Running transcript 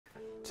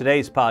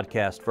Today's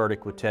podcast,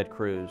 Verdict with Ted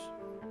Cruz,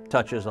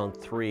 touches on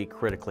three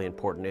critically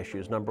important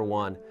issues. Number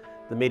one,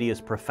 the media's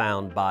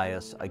profound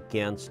bias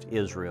against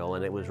Israel,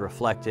 and it was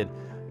reflected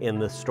in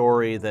the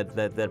story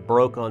that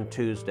broke on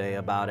Tuesday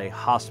about a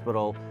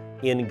hospital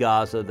in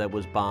Gaza that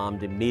was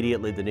bombed.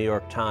 Immediately, the New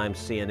York Times,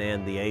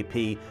 CNN, the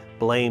AP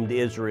blamed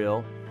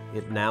Israel.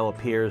 It now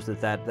appears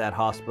that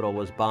hospital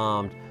was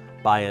bombed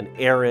by an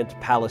errant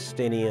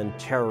Palestinian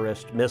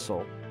terrorist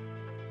missile,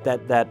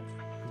 that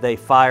they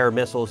fire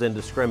missiles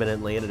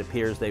indiscriminately, and it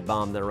appears they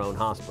bombed their own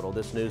hospital.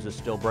 This news is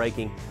still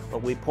breaking,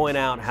 but we point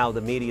out how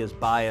the media's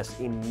bias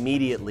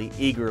immediately,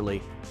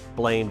 eagerly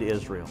blamed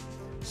Israel.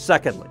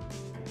 Secondly,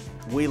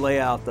 we lay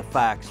out the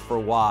facts for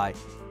why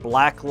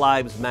Black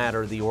Lives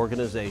Matter, the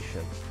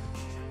organization,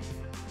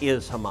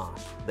 is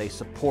Hamas. They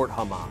support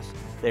Hamas.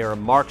 They are a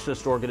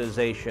Marxist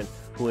organization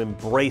who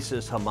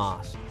embraces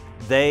Hamas.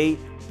 They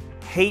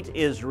hate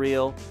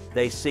Israel.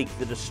 They seek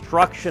the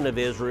destruction of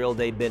Israel.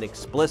 They've been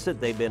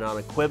explicit. They've been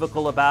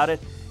unequivocal about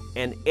it.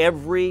 And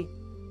every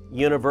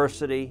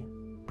university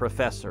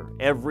professor,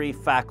 every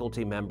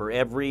faculty member,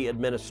 every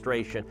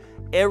administration,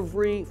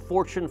 every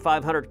Fortune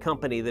 500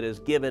 company that has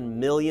given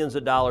millions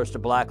of dollars to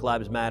Black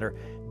Lives Matter,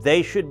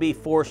 they should be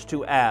forced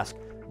to ask,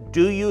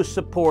 do you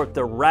support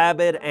the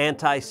rabid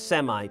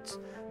anti-Semites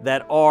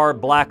that are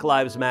Black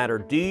Lives Matter?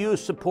 Do you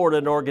support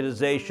an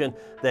organization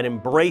that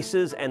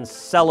embraces and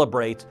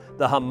celebrates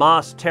the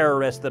Hamas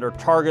terrorists that are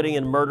targeting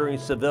and murdering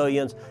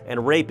civilians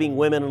and raping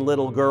women and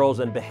little girls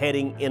and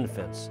beheading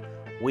infants?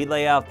 We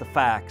lay out the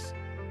facts.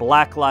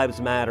 Black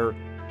Lives Matter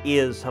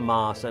is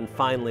Hamas. And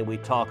finally, we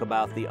talk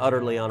about the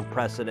utterly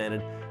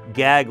unprecedented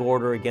gag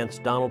order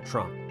against Donald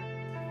Trump,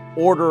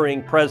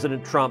 ordering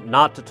President Trump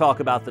not to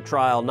talk about the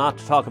trial, not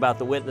to talk about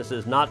the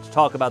witnesses, not to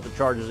talk about the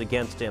charges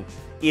against him.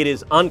 It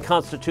is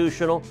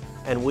unconstitutional,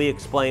 and we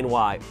explain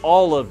why.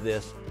 All of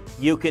this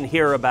you can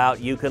hear about,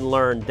 you can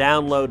learn.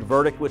 Download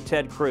Verdict with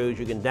Ted Cruz.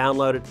 You can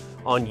download it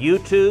on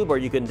YouTube, or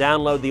you can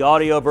download the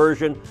audio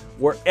version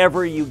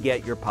wherever you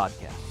get your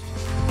podcasts.